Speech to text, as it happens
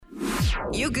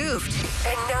You goofed,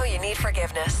 and now you need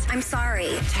forgiveness. I'm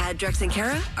sorry. Tad, Drex, and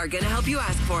Kara are going to help you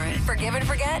ask for it. Forgive and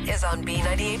Forget is on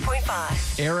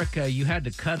B98.5. Erica, you had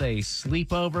to cut a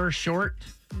sleepover short?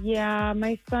 Yeah,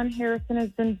 my son Harrison has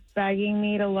been begging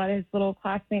me to let his little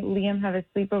classmate Liam have a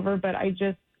sleepover, but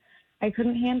I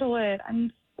couldn't handle it.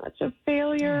 I'm such a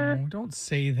failure. Oh, don't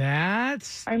say that.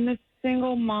 I'm a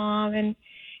single mom, and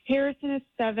Harrison is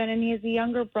 7, and he has a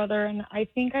younger brother, and I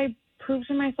think I proved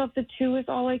to myself that 2 is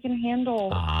all I can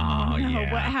handle. Oh,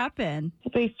 yeah. What happened?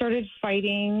 They started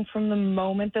fighting from the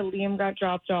moment that Liam got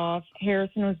dropped off.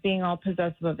 Harrison was being all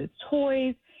possessive of his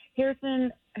toys.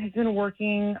 Harrison has been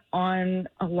working on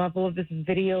a level of this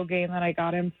video game that I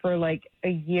got him for like a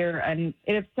year, and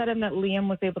it upset him that Liam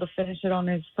was able to finish it on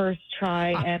his first try,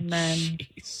 and then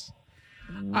Jeez.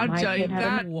 I'll my tell you kid had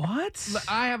that. What?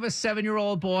 I have a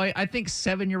 7-year-old boy. I think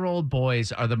 7-year-old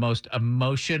boys are the most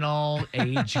emotional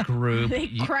age group. They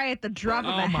cry at the drop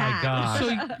of a Oh, my hat. God. So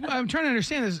I'm trying to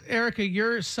understand this. Erica,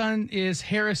 your son is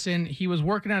Harrison. He was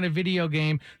working on a video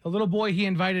game. The little boy he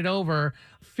invited over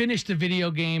finished the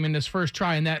video game in his first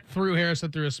try, and that threw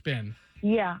Harrison through a spin.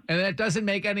 yeah. And that doesn't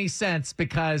make any sense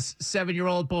because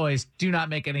 7-year-old boys do not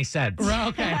make any sense.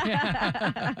 Okay.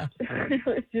 It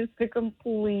was just a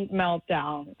complete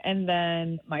meltdown. And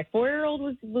then my 4-year-old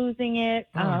was losing it.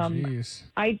 Oh, jeez.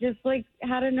 I just like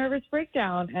had a nervous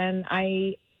breakdown, and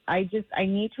I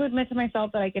need to admit to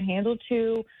myself that I can handle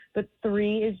 2, but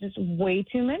 3 is just way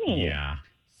too many. Yeah.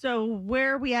 So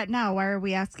where are we at now? Why are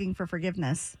we asking for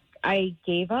forgiveness? I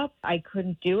gave up. I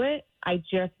couldn't do it. I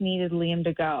just needed Liam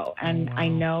to go. And wow. I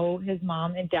know his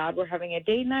mom and dad were having a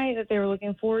date night that they were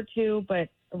looking forward to, but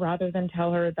rather than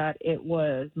tell her that it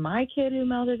was my kid who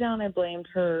melted down, I blamed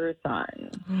her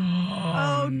son.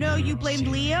 Oh, no, you blamed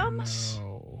Liam?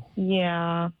 No.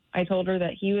 Yeah. I told her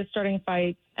that he was starting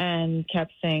fights and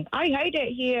kept saying, I hate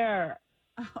it here.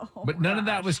 Oh, But none of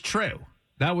that was true.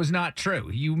 That was not true.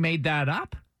 You made that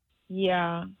up?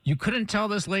 Yeah. You couldn't tell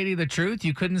this lady the truth?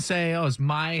 You couldn't say, oh,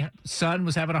 my son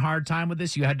was having a hard time with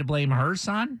this? You had to blame her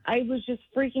son? I was just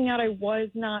freaking out. I was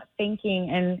not thinking.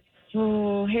 And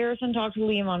so Harrison talked to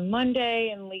Liam on Monday,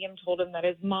 and Liam told him that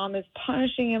his mom is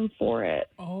punishing him for it.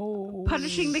 Oh.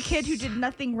 punishing the kid who did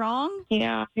nothing wrong?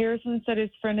 Yeah, Harrison said his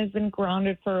friend has been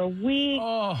grounded for a week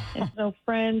Oh. and no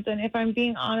friends. And if I'm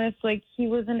being honest, like, he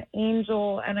was an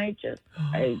angel, and I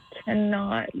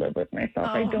cannot live with myself.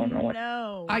 I don't know what.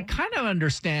 No. I kind of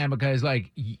understand because,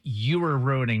 like, you were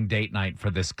ruining date night for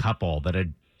this couple that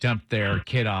had dumped their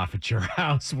kid off at your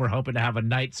house. We're hoping to have a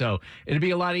night, so it'd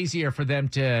be a lot easier for them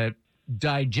to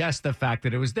digest the fact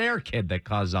that it was their kid that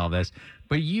caused all this.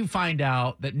 But you find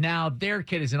out that now their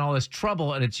kid is in all this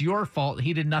trouble, and it's your fault.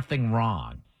 He did nothing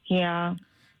wrong. Yeah.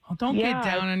 Well, don't Yeah, get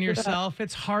down I on see that. yourself.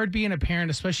 It's hard being a parent,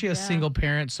 especially a single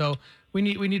parent. So we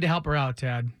need to help her out,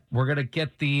 Tad. We're going to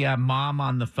get the mom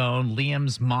on the phone,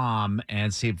 Liam's mom,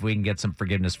 and see if we can get some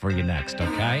forgiveness for you next,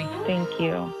 okay? Thank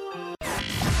you.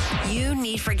 You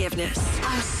need forgiveness.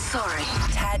 I'm sorry.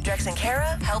 Tad, Drex, and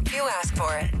Kara help you ask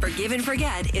for it. Forgive and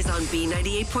Forget is on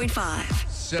B98.5.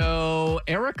 So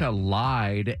Erica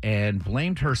lied and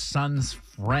blamed her son's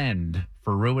friend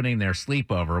for ruining their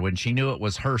sleepover when she knew it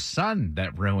was her son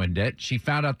that ruined it. She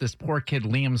found out this poor kid,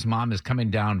 Liam's mom, is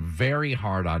coming down very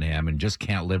hard on him and just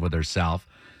can't live with herself.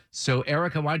 So,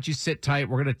 Erica, why don't you sit tight?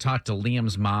 We're going to talk to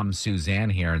Liam's mom,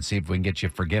 Suzanne, here and see if we can get you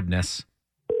forgiveness.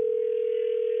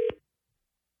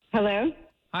 Hello?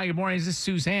 Hi, good morning. Is this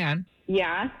Suzanne?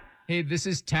 Yeah. Hey, this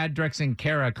is Tad, Drex, and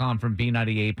Kara calling from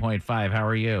B98.5. How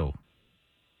are you?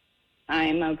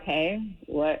 I'm okay.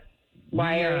 What?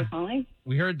 Why are you calling?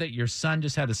 We heard that your son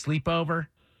just had a sleepover.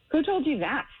 Who told you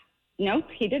that? Nope,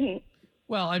 he didn't,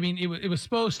 Well, I mean, it was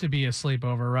supposed to be a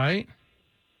sleepover, right?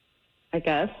 I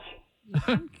guess.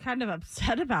 I'm kind of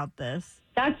upset about this.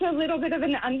 That's a little bit of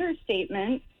an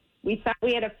understatement. We thought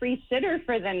we had a free sitter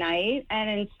for the night, and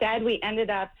instead we ended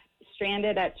up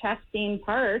stranded at Chastain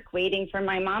Park waiting for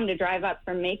my mom to drive up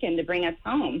from Macon to bring us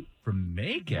home. From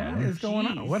Macon? What is going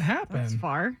on? Jeez, What happened? That's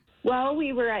far. Well,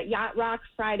 we were at Yacht Rock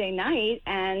Friday night,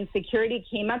 and security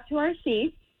came up to our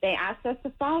seats. They asked us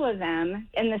to follow them,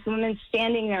 and this woman's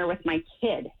standing there with my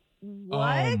kid.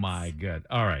 What? Oh, my good.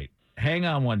 All right. Hang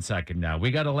on one second now. We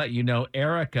got to let you know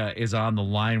Erica is on the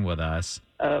line with us.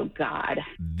 Oh, God.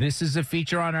 This is a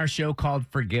feature on our show called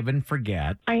Forgive and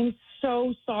Forget. I'm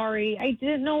so sorry. I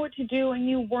didn't know what to do, and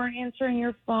you weren't answering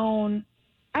your phone.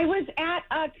 I was at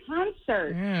a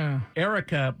concert. Yeah.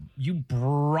 Erica, you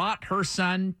brought her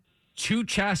son to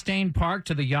Chastain Park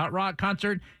to the Yacht Rock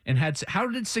concert and how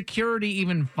did security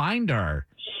even find her?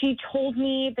 She told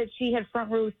me that she had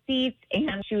front row seats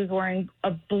and she was wearing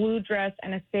a blue dress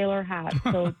and a sailor hat.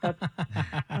 So that's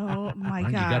Oh my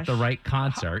You gosh. got the right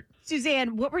concert.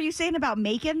 Suzanne, what were you saying about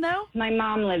Macon though? My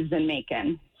mom lives in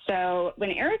Macon. So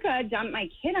when Erica dumped my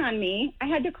kid on me, I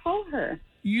had to call her.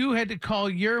 You had to call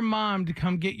your mom to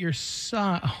come get your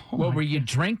son. Oh, What my were you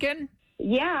drinking?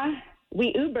 Yeah,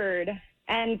 we Ubered.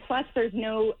 And plus, there's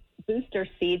no booster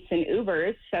seats in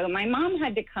Ubers. So my mom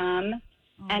had to come,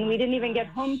 and we didn't even get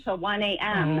home till 1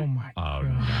 a.m. Oh my Oh,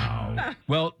 God. no.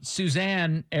 Well,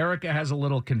 Suzanne, Erica has a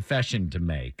little confession to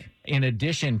make. In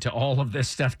addition to all of this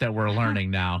stuff that we're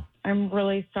learning now. I'm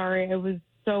really sorry. I was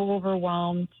so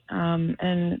overwhelmed.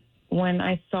 And when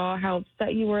I saw how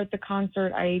upset you were at the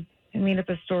concert, I made up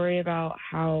a story about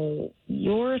how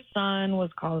your son was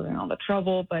causing all the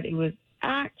trouble, but it was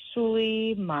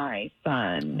actually my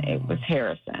son. It was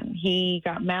Harrison. He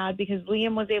got mad because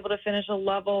Liam was able to finish a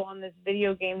level on this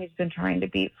video game he's been trying to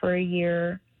beat for a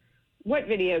year. What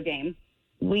video game?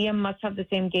 Liam must have the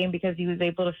same game because he was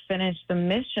able to finish the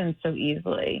mission so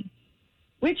easily.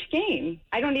 Which game?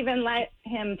 I don't even let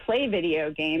him play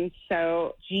video games.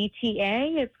 So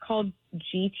GTA? It's called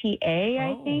GTA,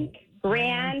 I think.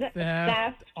 Grand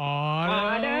Theft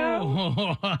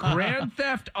Auto. Grand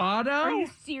Theft Auto? Are you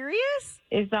serious?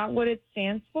 Is that what it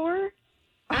stands for?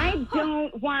 I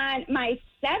don't want my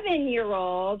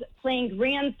 7-year-old playing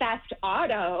Grand Theft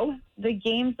Auto. The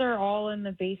games are all in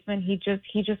the basement. He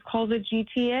just calls it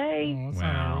GTA.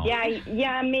 Wow.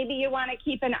 Yeah, maybe you want to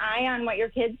keep an eye on what your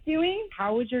kid's doing.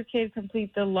 How would your kid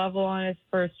complete the level on his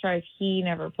first try if he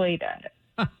never played it?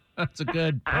 That's a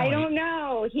good point. I don't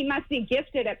know. He must be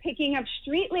gifted at picking up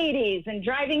street ladies and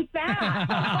driving fast.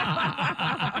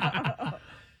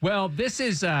 Well, this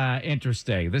is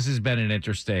interesting. This has been an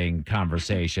interesting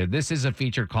conversation. This is a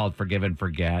feature called Forgive and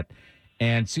Forget.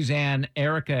 And Suzanne,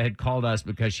 Erica had called us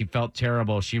because she felt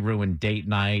terrible. She ruined date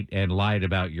night and lied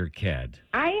about your kid.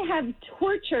 I have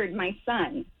tortured my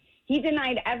son. He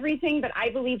denied everything, but I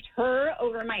believed her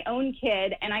over my own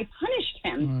kid, and I punished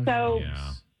him.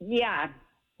 Yeah.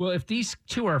 Well, if these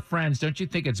two are friends, don't you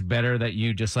think it's better that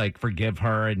you just like forgive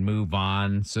her and move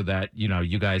on so that, you know,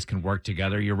 you guys can work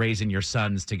together? You're raising your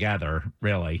sons together,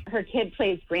 really. Her kid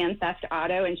plays Grand Theft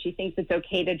Auto, and she thinks it's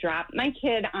okay to drop my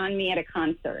kid on me at a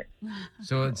concert.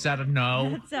 So is that a no?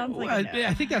 That sounds like Well,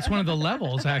 I think that's one of the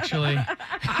levels, actually. On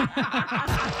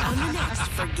the next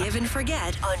Forgive and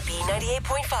Forget on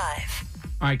B98.5.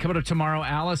 All right, coming up tomorrow,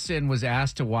 Allison was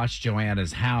asked to watch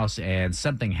Joanna's house, and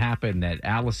something happened that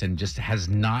Allison just has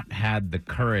not had the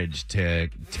courage to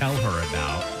tell her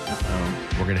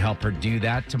about. We're going to help her do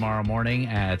that tomorrow morning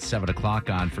at 7 o'clock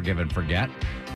on Forgive and Forget.